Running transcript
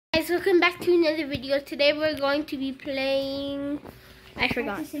Guys, welcome back to another video. Today we're going to be playing... I forgot.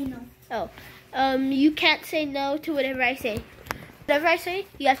 You have to say no. Oh. You can't say no to whatever I say. Whatever I say,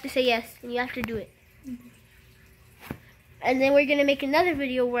 you have to say yes, and you have to do it. And then we're going to make another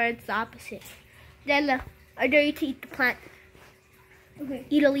video where it's the opposite. Dayla, I dare you to eat the plant. Okay.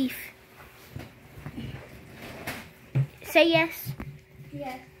 Eat a leaf. Say yes.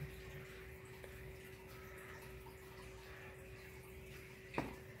 Yes.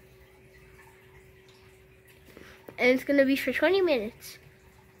 And it's going to be for 20 minutes.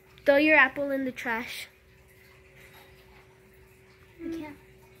 Throw your apple in the trash. I can't.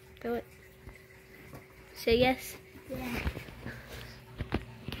 Throw it. Say yes. Yeah.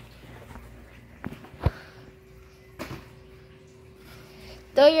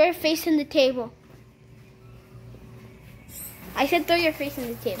 Throw your face in the table. I said throw your face in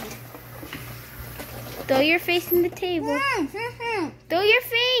the table. Throw your face in the table. Throw your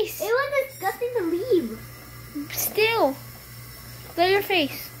face. It was disgusting to leave. Still. Throw your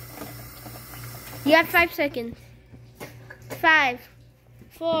face. You have 5 seconds. 5,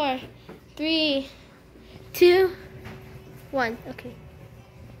 4, 3, 2, 1. Okay.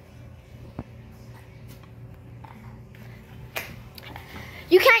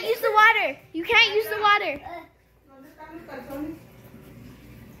 You can't use the water. You can't use the water.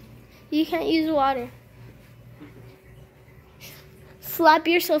 You can't use the water. Slap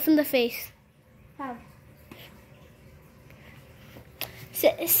yourself in the face. How?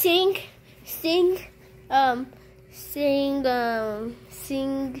 Sing, sing, sing,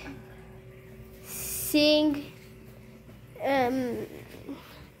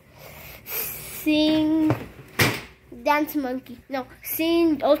 sing, Dance Monkey. No,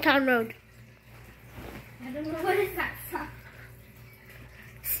 sing Old Town Road. I don't know what is that song.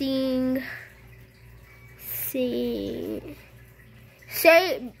 Sing. Say,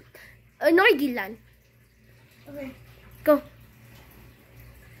 Noidilan. Okay. Go.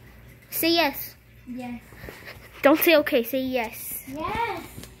 Say yes. Yes. Don't say okay, say yes. Yes.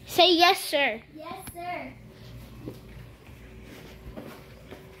 Say yes, sir. Yes, sir.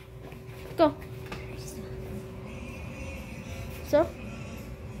 Go. So?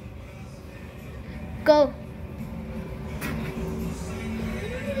 Go.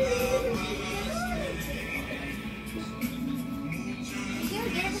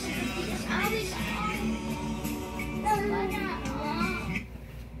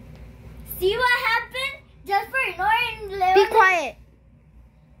 See what happened? Just for ignoring Leona. Be quiet.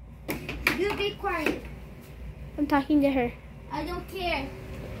 You be quiet. I'm talking to her. I don't care.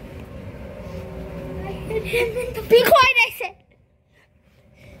 Be quiet, I said.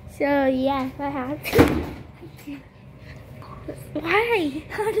 So, yeah, what happened? Why?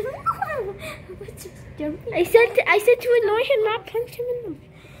 I don't know. I was just jumping. I said to annoy him, not punch him in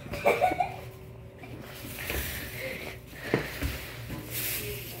the...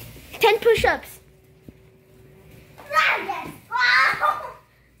 10 push-ups.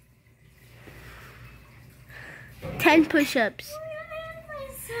 10 push-ups.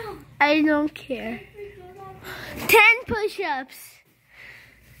 I don't care. 10 push-ups.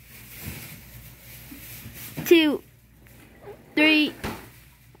 2, 3,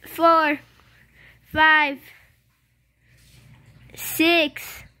 4, 5,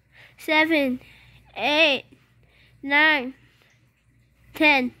 6, 7, 8, 9,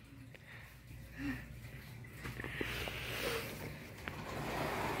 10.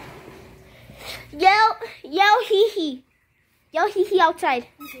 Yell hee hee. Yell hee hee outside.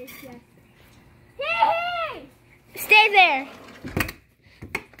 Okay, yeah. Hee hee! Stay there.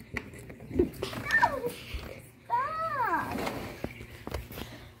 No! Stop!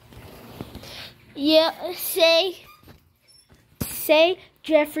 Yeah, say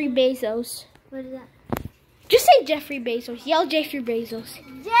Jeffrey Bezos. What is that? Just say Jeffrey Bezos. Yell Jeffrey Bezos.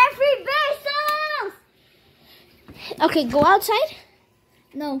 Jeffrey Bezos! Okay, go outside.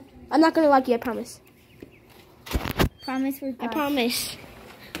 No. I'm not gonna like you, I promise. Promise for God. I promise.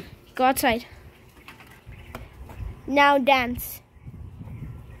 Go outside. Now dance.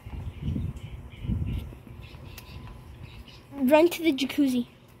 Run to the jacuzzi.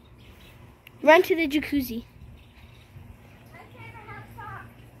 Run to the jacuzzi.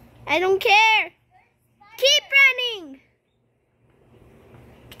 I don't care. Keep running.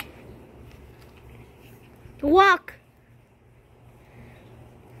 Walk.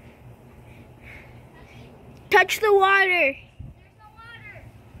 Touch the water. There's no water.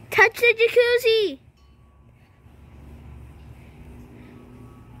 Touch the jacuzzi.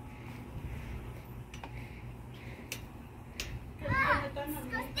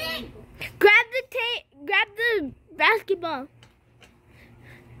 Grab the basketball.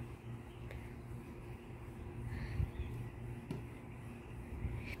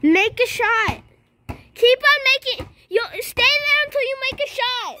 Make a shot. Keep on making. You stay there until you make a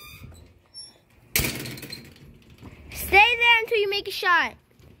shot. Stay there until you make a shot.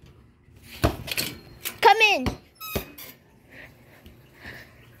 Come in.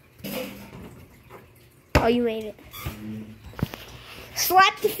 Oh, you made it.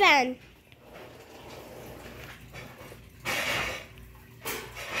 Slap the fan.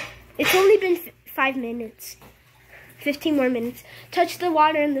 It's only been 5 minutes. 15 more minutes. Touch the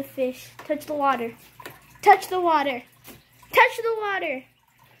water and the fish. Touch the water. Touch the water. Touch the water.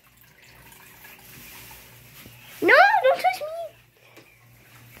 No, don't touch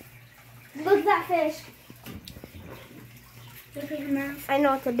me. Look at that fish. Look at your mouth. I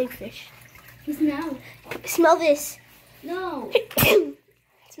know it's a big fish. He smells. Smell this. No.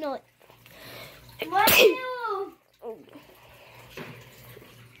 Smell it. What do you?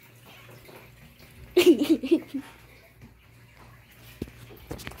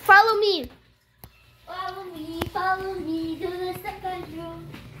 Follow me. Follow me to the second room.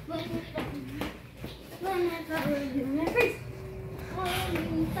 When I follow you, my face. Follow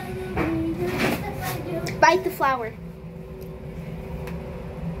me to the second room. Bite the flower.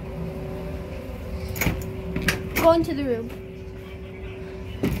 Go into the room.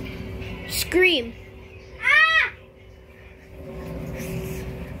 Scream. Ah!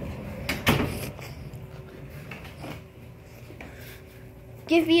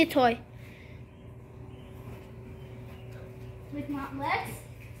 Give me a toy. With not legs?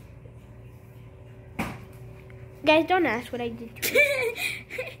 Guys, don't ask what I did to you.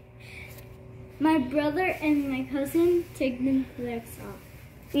 My brother and my cousin take the legs off.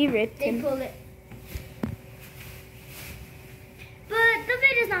 You ripped They him. pull it. But the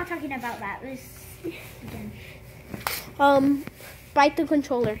video's not talking about that. Let's again. Bite the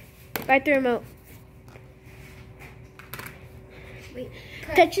controller. Bite the remote. Wait.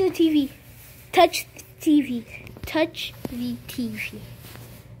 Touch the TV. Touch the TV. Touch the TV.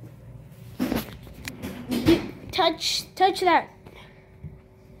 Touch that.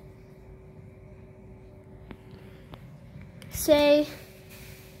 Say,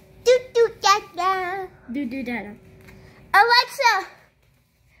 do do da da. Do that. Alexa,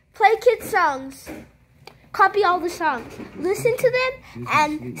 play kids songs. Copy all the songs. Listen to them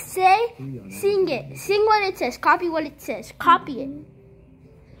and sing it. Sing what it says. Copy what it says. Copy it.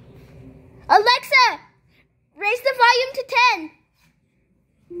 Alexa, raise the volume to 10.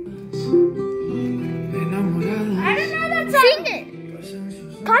 I don't know that song. Sing it.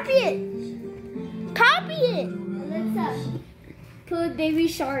 Copy it. Copy it. Alexa, put Baby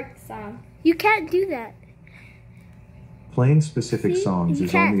Shark song. You can't do that. Playing specific See? songs You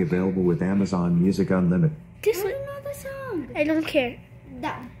is can't. only available with Amazon Music Unlimited. Just I don't know the song. I don't care.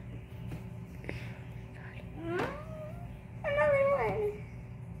 That. Another one.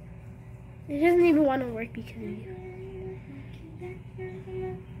 It doesn't even want to work because of you.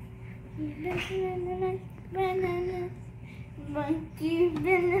 Monkey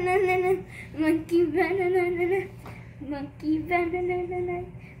banana, monkey banana, monkey banana,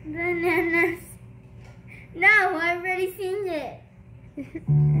 bananas. No, I already seen it.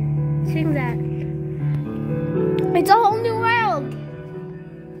 Sing that. It's a whole new world.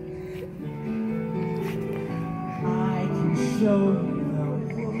 I can show you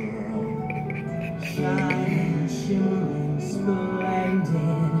the world, shining, shimmering,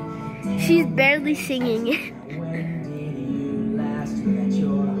 splendid. She's barely singing. When did you last let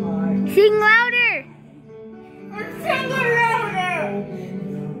your heart Sing louder. I'm singing louder.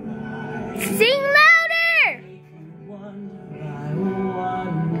 open your eyes? Sing louder. Wonder, I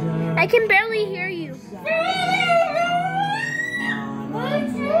wonder. I can barely hear you. On a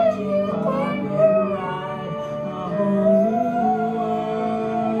magic carpet ride, a whole new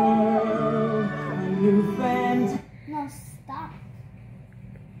world, a new friend. No, stop.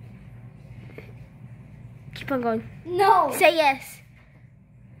 Keep on going. No. Say yes.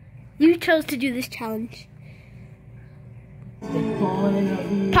 You chose to do this challenge.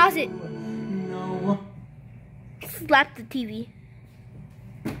 Pause it. No. Slap the TV.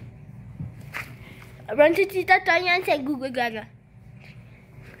 Run to Tita Tanya and say Google Gaga.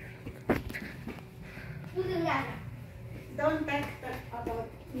 Don't text about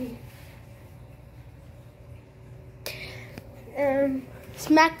me.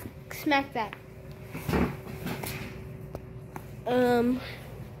 Smack that.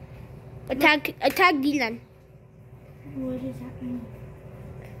 Attack Dylan. What does that mean?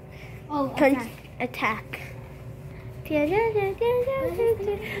 Oh, Punch, attack. attack.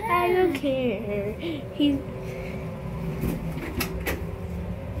 I don't care. He's.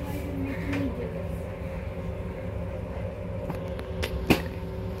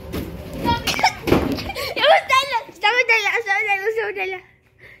 Dayla.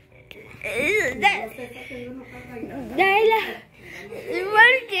 Dayla.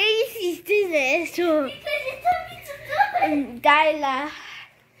 ¿Por qué hiciste eso? Dayla.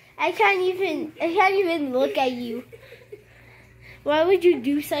 I can't even look at you. Why would you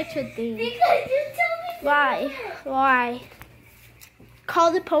do such a thing? Because you tell me. Why?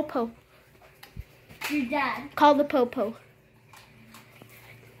 Call the popo. Your dad. Call the popo.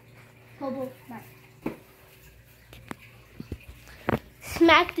 Hobo. Bye.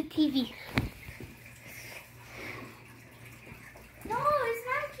 Smack the TV. No, it's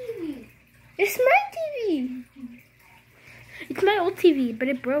not TV. It's my TV. It's my old TV, but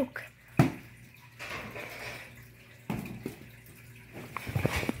it broke.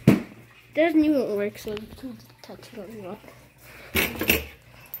 Doesn't even work, so you can touch it on your own.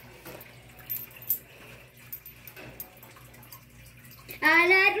 A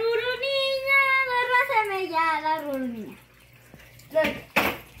la Ruru niña, duérmase ya, la Ruru niña. Look.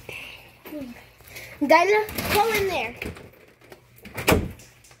 Dayla, go in there.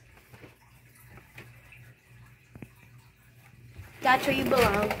 That's where you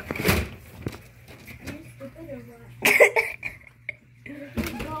belong.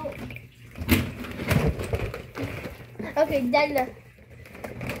 Okay, Dayla.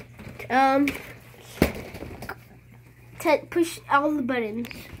 Push all the buttons.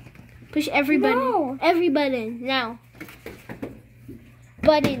 Push every button. No. Every button now.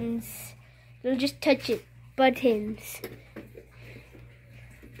 Buttons. Don't just touch it. Buttons.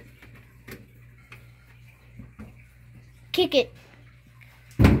 Kick it.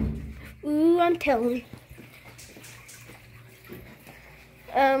 Ooh, I'm telling.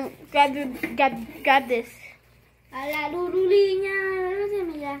 Grab this. A la Ruru niña,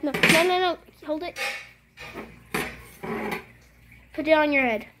 duérmase ya. No. Hold it. Put it on your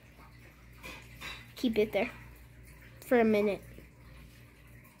head. Keep it there for a minute.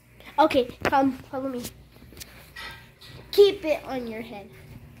 Okay, come, follow me. Keep it on your head.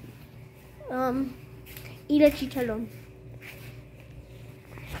 Eat a chicharrón.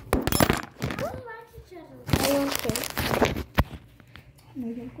 I don't care.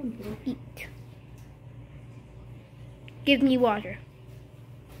 Eat. Give me water.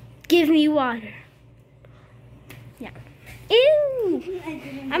 Give me water. Yeah. Ew!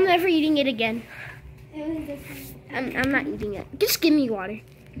 I'm never eating it again. I'm not eating it. Just give me water.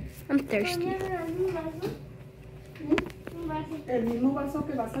 I'm thirsty. El mismo vaso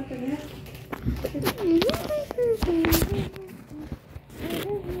que vas a tener.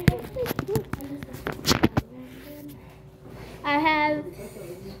 I have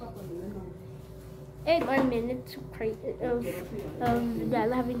 8 more minutes of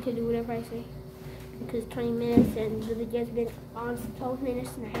having to do whatever I say. Because 20 minutes and the video's been on for 12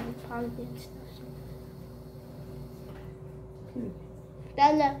 minutes and I haven't paused it.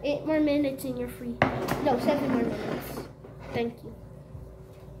 Dayla, 8 more minutes and you're free. No, 7 more minutes. Thank you.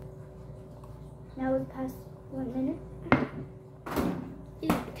 Now we've passed 1 minute.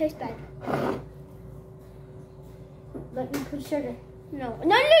 It tastes bad. Let me put sugar. No. Why do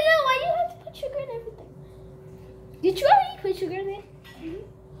you have to put sugar in everything? Did you already put sugar in there? Mm-hmm.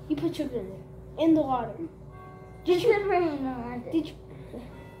 You put sugar in there. In the water. Did you? No, I did. Did you?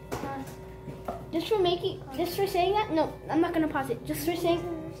 Just for saying that? No, I'm not gonna pause it. Just for saying,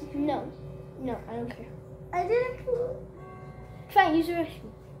 no, I don't care. I didn't put. Fine, use the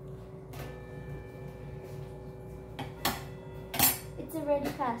restroom. It's already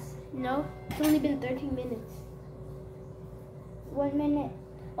passed. No, it's only been 13 minutes. 1 minute.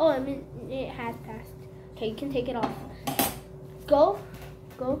 Oh, I mean, it has passed. Okay, you can take it off. Go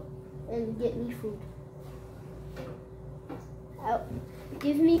and get me food. Out.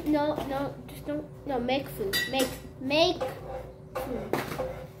 Give me, just don't, make food. Make food.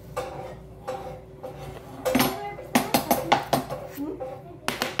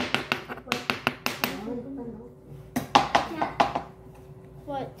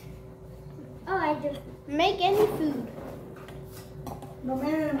 What? Oh, I do. Make any food. No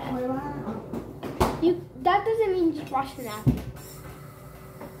me muevas. That doesn't mean just wash an apple.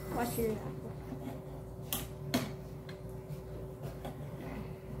 Wash an apple.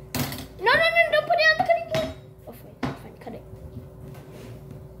 No, don't put it on the cutting board. Oh, fine, cut it.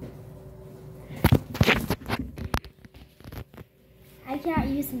 I can't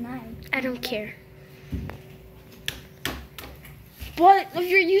use a knife. I don't care. But if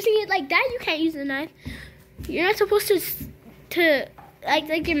you're using it like that, you can't use a knife. You're not supposed to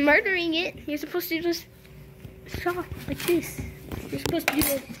like you're murdering it. You're supposed to just chop like this. You're supposed to do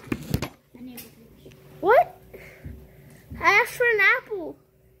this. What? I asked for an apple.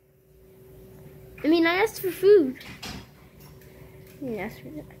 I asked for food. Yes, for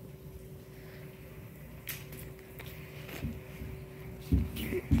that.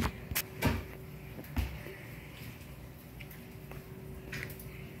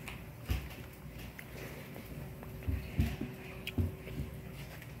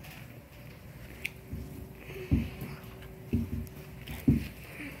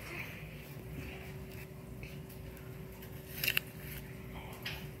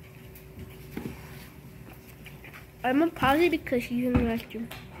 I'm gonna pause it because she's in the restroom.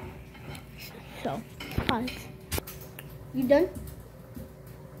 So, pause. You done?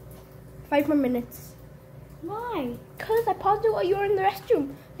 5 more minutes. Why? Because I paused it while you were in the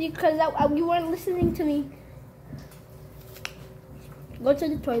restroom. Because you weren't listening to me. Go to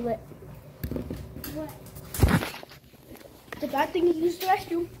the toilet. What? The bad thing is use the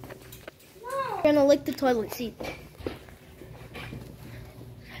restroom. No. You're gonna lick the toilet seat.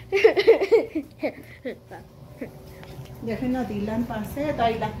 Dejen a Dylan pase,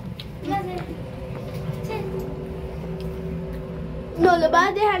 dayla. No, lo vas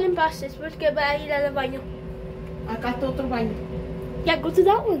a dejar en paz porque va a ir al baño. Acá está otro baño. Yeah, go to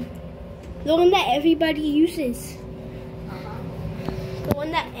that one. The one that everybody uses. The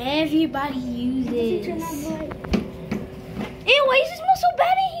one that everybody uses. Ew, why does it smell so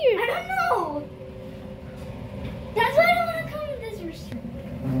bad in here? I don't know. That's why I don't want to come in this restroom.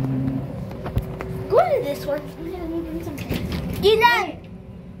 Go to this one. Okay, let me bring some cake. Dylan,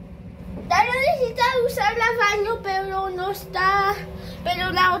 Dylan necesita usar el baño, pero no está. Pero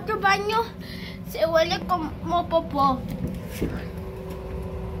el otro baño se huele como popó.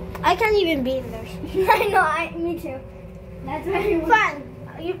 I can't even be in there. I know, me too. That's why I want. Fine.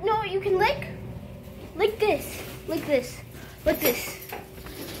 You know what you can lick? Lick this. Lick this. Lick this.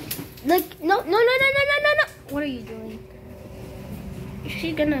 Lick. No. What are you doing? Is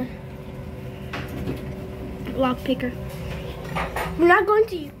she gonna lock pick her? We're not going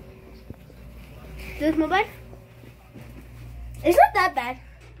to you. Is this my bad? It's not that bad.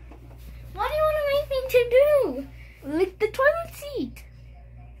 What do you want to make me to do? Lick the toilet seat.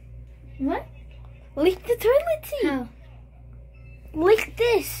 What? Lick the toilet seat. How? Lick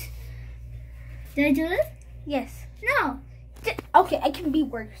this. Did I do this? Yes. No. Okay, I can be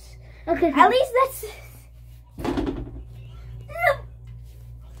worse. Okay. At least that's.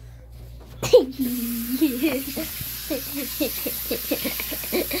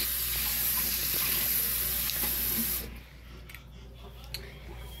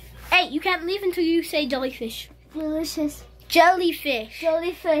 Hey, you can't leave until you say jellyfish. Delicious. Jellyfish.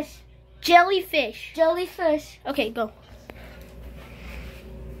 Jellyfish. Jellyfish. Jellyfish. Okay, go.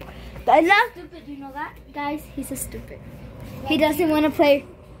 Dayla? Stupid, you know that? Guys, he's a stupid. He doesn't want to play.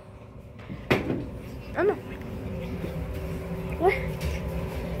 Oh no. What?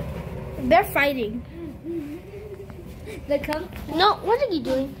 They're fighting. The cup. No, what are you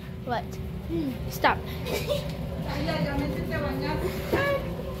doing? What? Stop.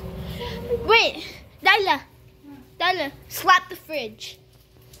 Wait, Dayla. Dayla, slap the fridge.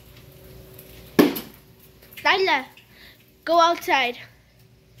 Dayla, go outside.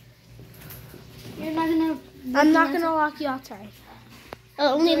 You're not gonna. I'm not gonna lock you outside.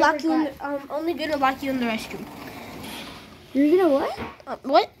 I'll only lock you in. I'm only gonna lock you in the restroom. You're gonna what?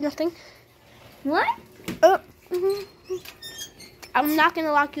 What? Nothing. What? I'm not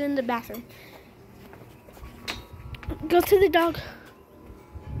gonna lock you in the bathroom. Go to the dog.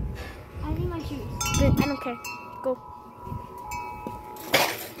 I need my shoes. I don't care. Go.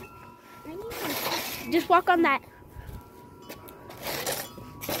 I need my shoes. Just walk on that.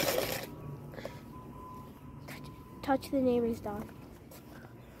 Touch the neighbor's dog.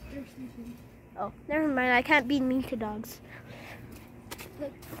 Oh, never mind. I can't be mean to dogs.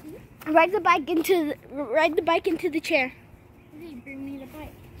 Look. Ride the bike into the chair. Hey, bring me the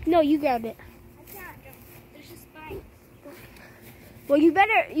bike. No, you grab it. I can't. There's just bike. Well, you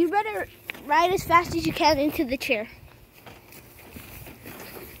better ride as fast as you can into the chair.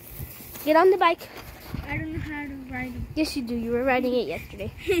 Get on the bike. I don't know how to ride them. Yes, you do. You were riding it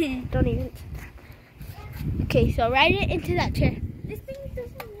yesterday. Don't even. Okay, so ride it into that chair. This thing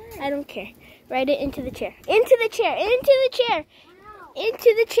doesn't work. I don't care. Ride it into the chair. Into the chair. Into the chair. Wow.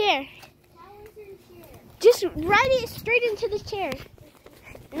 Into the chair. How is it here? Just ride it straight into the chair.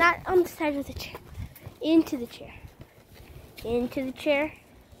 Not on the side of the chair. Into the chair. Into the chair.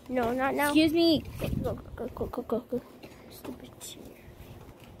 No, not now. Excuse me. Go. Stupid chair.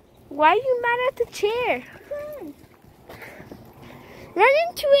 Why are you mad at the chair? Run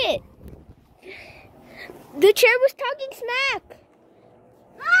into it. The chair was talking smack.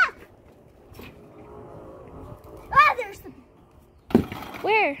 Ah! Ah, there's the.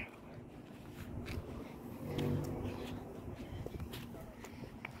 Where?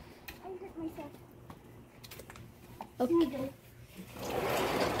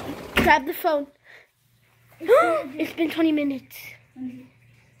 Grab the phone. It's been 20 minutes.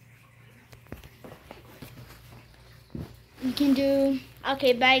 You can do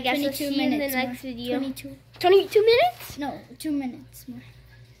Okay, bye guys. I'll 22 see you in the minutes next more. video. 22. 22 minutes? No, 2 minutes more.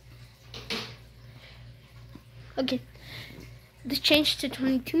 Okay. This changed to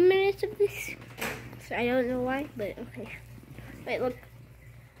 22 minutes of this. So I don't know why, but okay. Wait, look.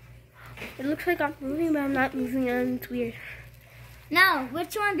 It looks like I'm moving, but I'm not moving, and it's weird. Now,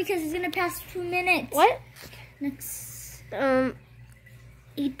 which one? Because it's gonna pass 2 minutes. What? Next.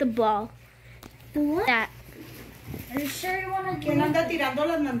 Eat the ball. The what? That. Are you sure you wanna do ¿Quién anda tirando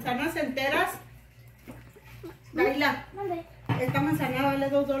las manzanas enteras? Dayla, Monday? esta manzana vale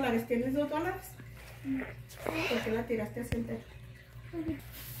 $2. ¿Tienes $2? ¿Por qué la tiraste así entera?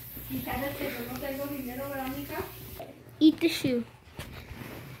 ¿Y sabes que yo no tengo dinero, verdad, mija? Eat the shoe.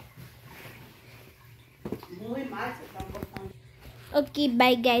 Muy mal se están portando. Okay,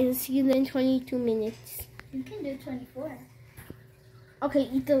 bye guys. I'll see you in 22 minutes. You can do 24. Okay,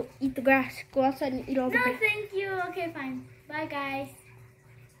 eat the grass. Go outside and eat all the No, grass. thank you. Okay, fine. Bye, guys.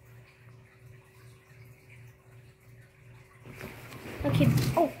 Okay.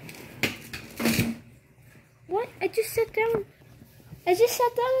 Oh. What? I just sat down. I just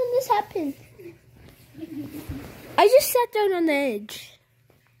sat down and this happened. I just sat down on the edge.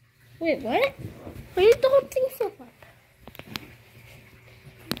 Wait, what? Why did the whole thing flip up?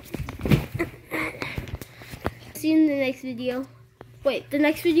 See you in the next video. Wait, the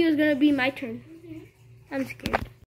next video is gonna be my turn. I'm scared.